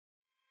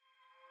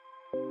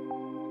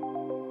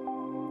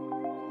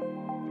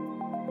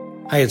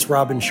Hi, it's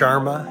Robin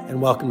Sharma,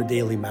 and welcome to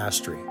Daily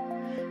Mastery.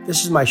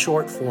 This is my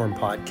short-form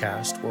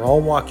podcast where I'll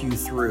walk you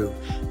through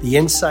the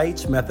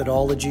insights,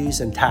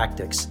 methodologies, and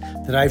tactics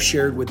that I've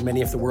shared with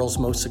many of the world's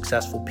most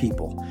successful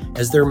people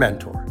as their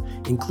mentor,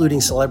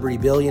 including celebrity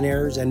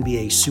billionaires,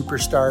 NBA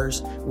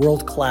superstars,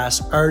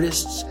 world-class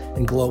artists,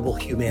 and global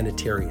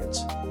humanitarians.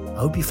 I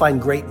hope you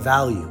find great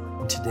value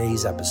in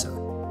today's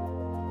episode.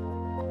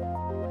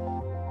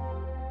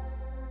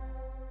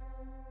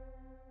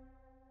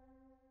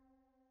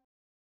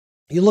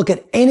 You look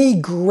at any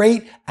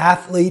great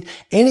athlete,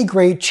 any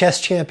great chess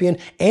champion,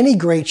 any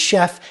great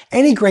chef,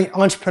 any great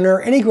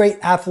entrepreneur, any great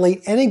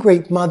athlete, any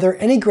great mother,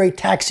 any great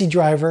taxi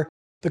driver,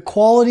 the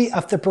quality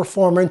of the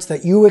performance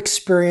that you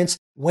experience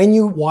when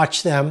you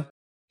watch them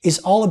is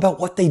all about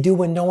what they do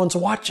when no one's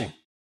watching.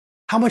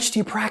 How much do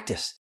you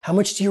practice? How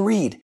much do you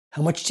read?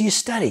 How much do you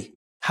study?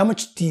 How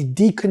much do you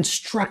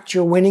deconstruct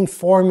your winning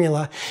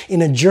formula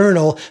in a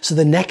journal so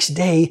the next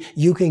day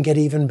you can get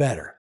even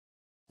better?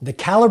 The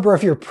caliber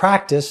of your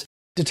practice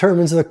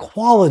determines the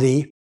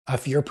quality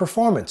of your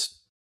performance.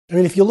 I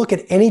mean, if you look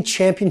at any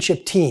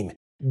championship team,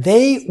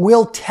 they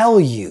will tell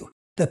you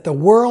that the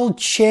world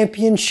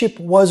championship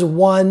was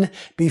won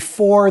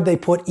before they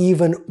put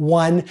even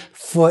one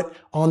foot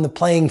on the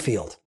playing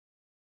field.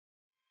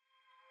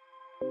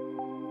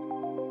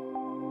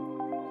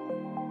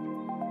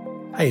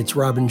 Hi, it's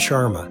Robin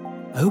Sharma.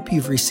 I hope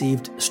you've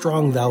received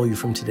strong value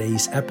from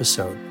today's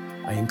episode.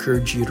 I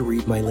encourage you to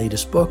read my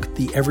latest book,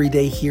 The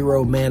Everyday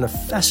Hero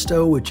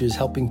Manifesto, which is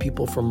helping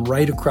people from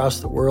right across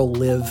the world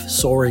live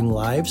soaring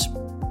lives.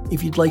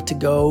 If you'd like to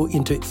go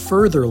into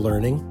further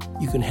learning,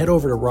 you can head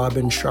over to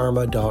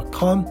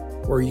robinsharma.com,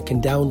 where you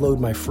can download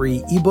my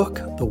free ebook,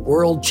 The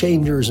World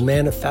Changers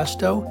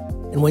Manifesto.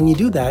 And when you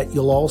do that,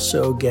 you'll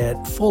also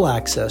get full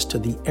access to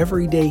the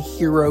Everyday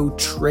Hero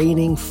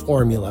Training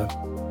Formula,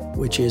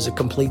 which is a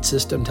complete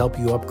system to help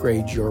you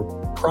upgrade your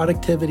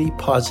productivity,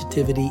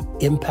 positivity,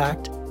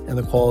 impact, and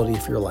the quality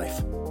of your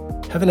life.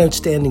 Have an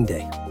outstanding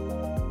day.